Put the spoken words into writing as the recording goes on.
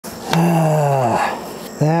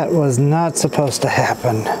That was not supposed to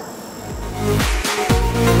happen.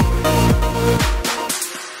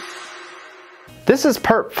 This is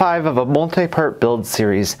part 5 of a multi-part build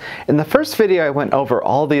series. In the first video I went over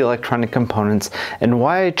all the electronic components and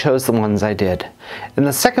why I chose the ones I did. In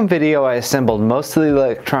the second video I assembled most of the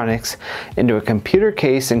electronics into a computer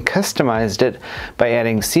case and customized it by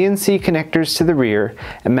adding CNC connectors to the rear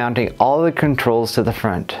and mounting all the controls to the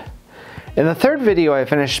front. In the third video I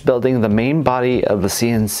finished building the main body of the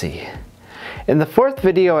CNC. In the fourth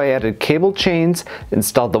video I added cable chains,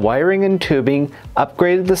 installed the wiring and tubing,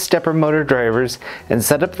 upgraded the stepper motor drivers, and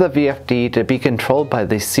set up the VFD to be controlled by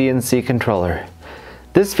the CNC controller.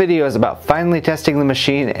 This video is about finally testing the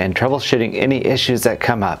machine and troubleshooting any issues that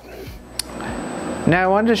come up. Now I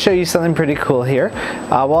wanted to show you something pretty cool here.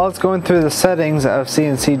 While I was going through the settings of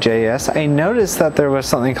CNC.js, I noticed that there was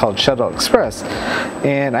something called Shuttle Express.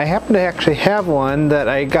 And I happen to actually have one that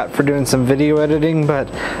I got for doing some video editing, but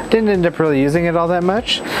didn't end up really using it all that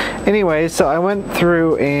much. Anyway, so I went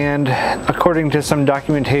through and according to some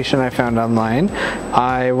documentation I found online,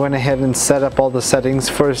 I went ahead and set up all the settings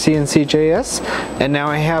for CNC.js, and now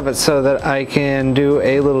I have it so that I can do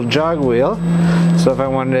a little jog wheel. So if I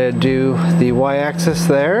wanted to do the y-axis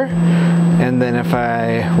there, and then if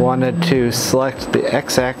I wanted to select the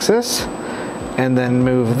x-axis and then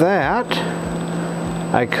move that,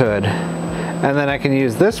 I could. And then I can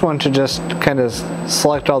use this one to just kind of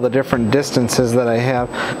select all the different distances that I have.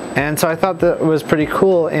 And so I thought that was pretty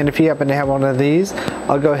cool, and if you happen to have one of these,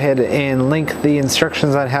 I'll go ahead and link the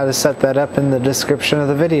instructions on how to set that up in the description of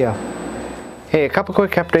the video. Hey, a couple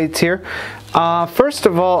quick updates here. First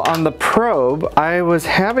of all, on the probe, I was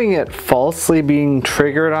having it falsely being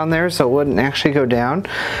triggered on there so it wouldn't actually go down.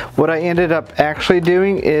 What I ended up actually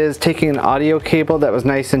doing is taking an audio cable that was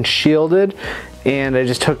nice and shielded, and I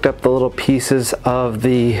just hooked up the little pieces of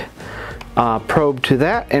the probe to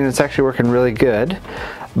that, and it's actually working really good.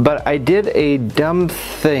 But I did a dumb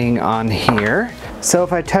thing on here. So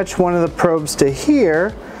if I touch one of the probes to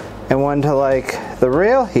here and one to like the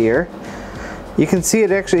rail here, you can see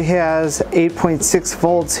it actually has 8.6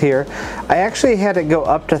 volts here. I actually had it go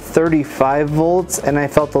up to 35 volts and I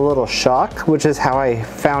felt a little shock, which is how I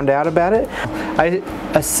found out about it. I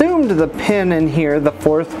assumed the pin in here, the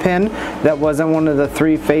fourth pin, that wasn't one of the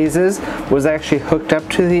 3 phases, was actually hooked up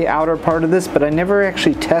to the outer part of this, but I never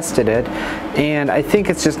actually tested it, and I think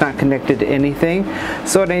it's just not connected to anything.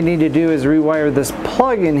 So what I need to do is rewire this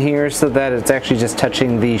plug in here so that it's actually just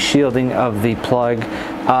touching the shielding of the plug.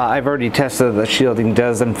 I've already tested that the shielding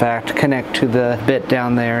does in fact connect to the bit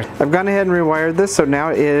down there. I've gone ahead and rewired this, so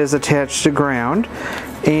now it is attached to ground.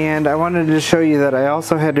 And I wanted to show you that I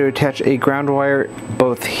also had to attach a ground wire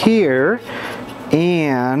both here,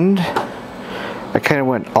 and I kind of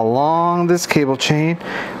went along this cable chain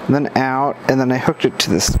and then out, and then I hooked it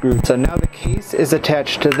to the screw. So now the case is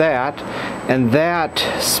attached to that, and that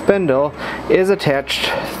spindle is attached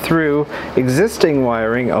through existing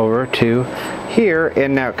wiring over to here,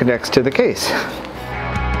 and now it connects to the case.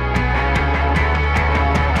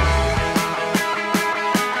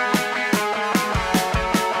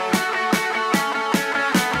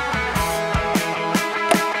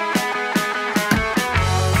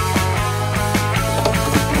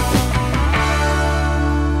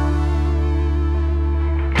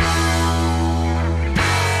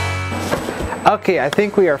 Okay, I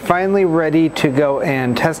think we are finally ready to go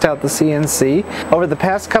and test out the CNC. Over the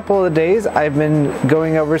past couple of days, I've been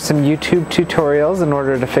going over some YouTube tutorials in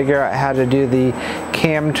order to figure out how to do the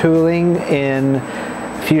cam tooling in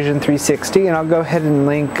Fusion 360, and I'll go ahead and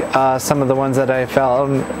link some of the ones that I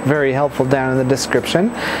found very helpful down in the description.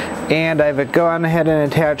 And I've gone ahead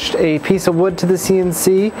and attached a piece of wood to the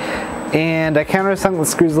CNC, and I countersunk the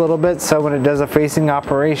screws a little bit so when it does a facing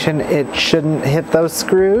operation it shouldn't hit those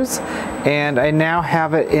screws. And I now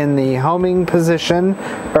have it in the homing position,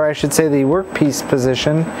 or I should say the workpiece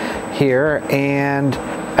position here, and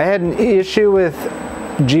I had an issue with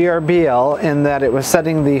GRBL in that it was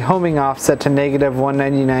setting the homing offset to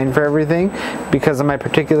 -199 for everything because of my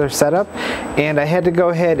particular setup, and I had to go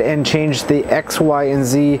ahead and change the X, Y, and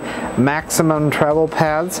Z maximum travel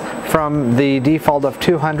paths from the default of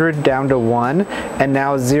 200 down to 1, and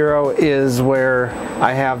now 0 is where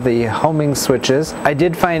I have the homing switches. I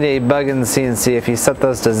did find a bug in the CNC. If you set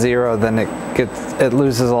those to 0, then it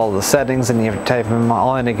loses all the settings and you have to type them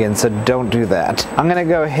all in again, so don't do that. I'm gonna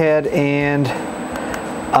go ahead and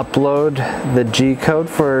upload the G code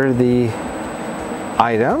for the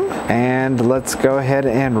item, and let's go ahead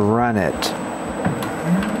and run it.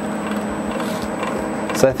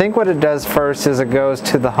 So I think what it does first is it goes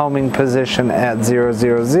to the homing position at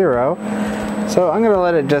 000. So I'm gonna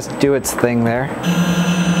let it just do its thing there.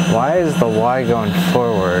 Why is the Y going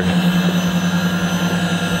forward?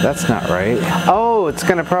 That's not right. Oh, it's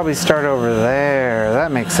gonna probably start over there.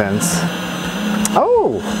 That makes sense.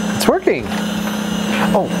 Oh, it's working.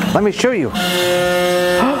 Oh, let me show you.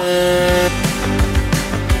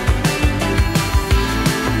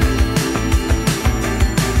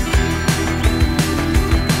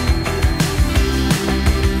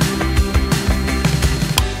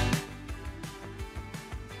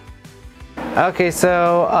 Okay,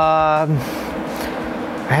 so I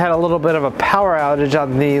had a little bit of a power outage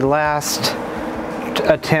on the last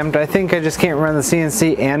attempt. I think I just can't run the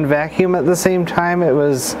CNC and vacuum at the same time.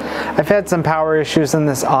 I've had some power issues in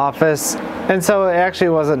this office, and so it actually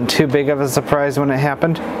wasn't too big of a surprise when it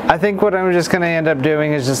happened. I think what I'm just going to end up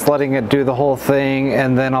doing is just letting it do the whole thing,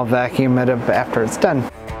 and then I'll vacuum it up after it's done.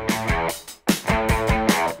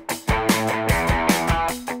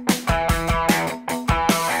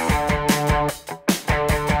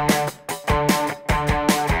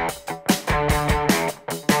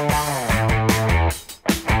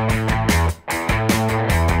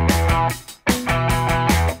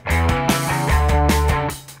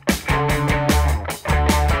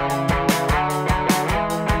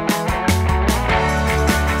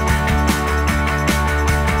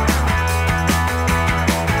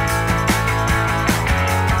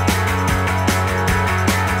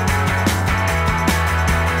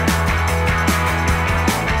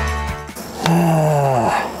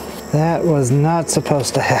 That was not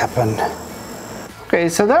supposed to happen. Okay,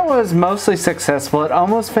 so that was mostly successful. It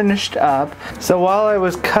almost finished up. So while I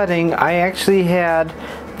was cutting, I actually had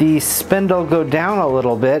the spindle go down a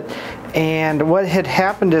little bit, and what had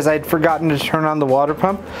happened is I'd forgotten to turn on the water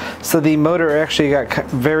pump, so the motor actually got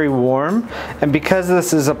very warm. And because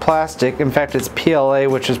this is a plastic, in fact it's PLA,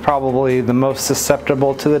 which is probably the most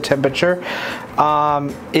susceptible to the temperature,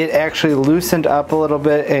 it actually loosened up a little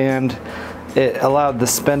bit and it allowed the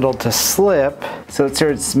spindle to slip, so it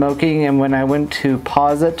started smoking. And when I went to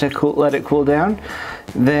pause it to let it cool down,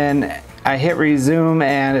 then I hit resume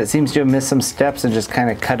and it seems to have missed some steps and just kind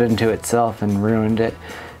of cut into itself and ruined it.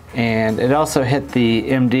 And it also hit the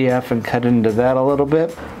MDF and cut into that a little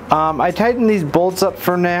bit. I tightened these bolts up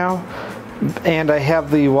for now, and I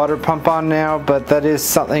have the water pump on now, but that is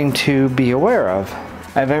something to be aware of.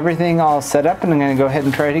 I have everything all set up, and I'm going to go ahead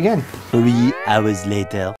and try it again. 3 hours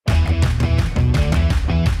later.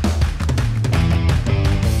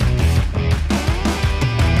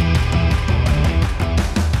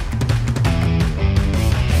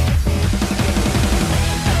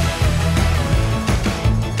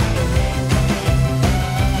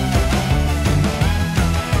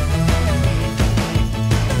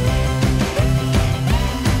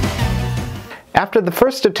 After the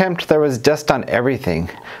first attempt, there was dust on everything.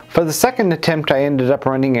 For the second attempt, I ended up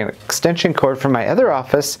running an extension cord from my other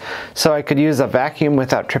office so I could use a vacuum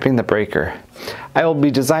without tripping the breaker. I will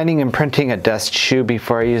be designing and printing a dust shoe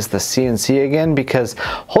before I use the CNC again, because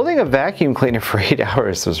holding a vacuum cleaner for 8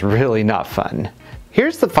 hours was really not fun.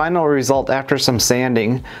 Here's the final result after some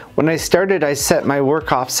sanding. When I started, I set my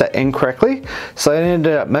work offset incorrectly, so I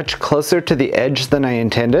ended up much closer to the edge than I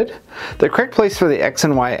intended. The correct place for the X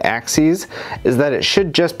and Y axes is that it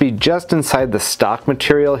should just be just inside the stock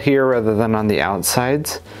material here rather than on the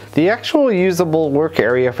outsides. The actual usable work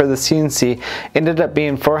area for the CNC ended up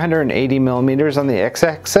being 480 millimeters on the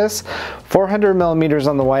x-axis, 400 millimeters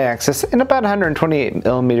on the y-axis, and about 128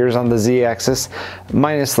 millimeters on the z-axis,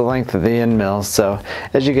 minus the length of the IndyMill. So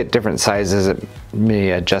as you get different sizes, it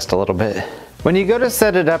may adjust a little bit. When you go to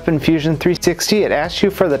set it up in Fusion 360, it asks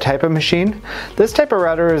you for the type of machine. This type of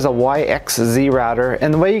router is a YXZ router,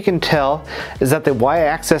 and the way you can tell is that the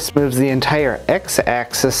Y-axis moves the entire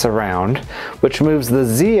X-axis around, which moves the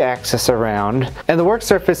Z-axis around, and the work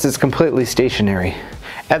surface is completely stationary.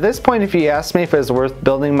 At this point, if you asked me if it was worth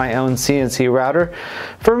building my own CNC router,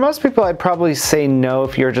 for most people I'd probably say no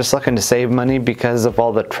if you're just looking to save money because of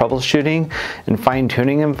all the troubleshooting and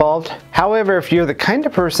fine-tuning involved. However, if you're the kind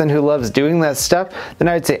of person who loves doing that stuff, then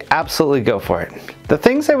I would say absolutely go for it. The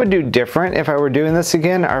things I would do different if I were doing this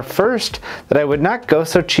again are, first, that I would not go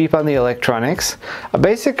so cheap on the electronics. A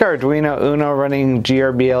basic Arduino Uno running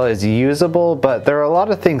GRBL is usable, but there are a lot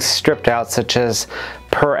of things stripped out, such as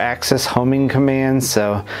per axis homing commands,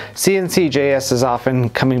 so CNC JS is often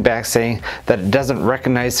coming back saying that it doesn't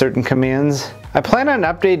recognize certain commands. I plan on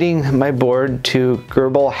updating my board to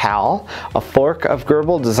GRBL HAL, a fork of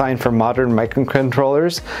GRBL designed for modern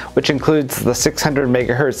microcontrollers, which includes the 600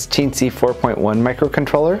 MHz Teensy 4.1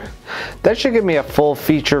 microcontroller. That should give me a full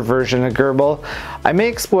feature version of GRBL. I may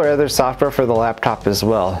explore other software for the laptop as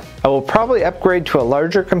well. I will probably upgrade to a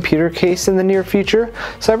larger computer case in the near future,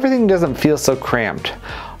 so everything doesn't feel so cramped.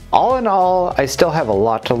 All in all, I still have a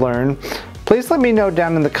lot to learn. Please let me know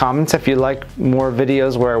down in the comments if you'd like more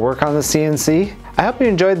videos where I work on the CNC. I hope you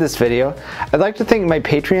enjoyed this video. I'd like to thank my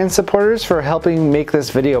Patreon supporters for helping make this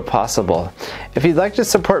video possible. If you'd like to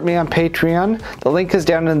support me on Patreon, the link is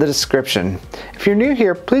down in the description. If you're new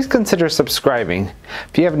here, please consider subscribing.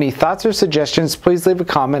 If you have any thoughts or suggestions, please leave a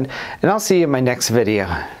comment, and I'll see you in my next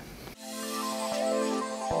video.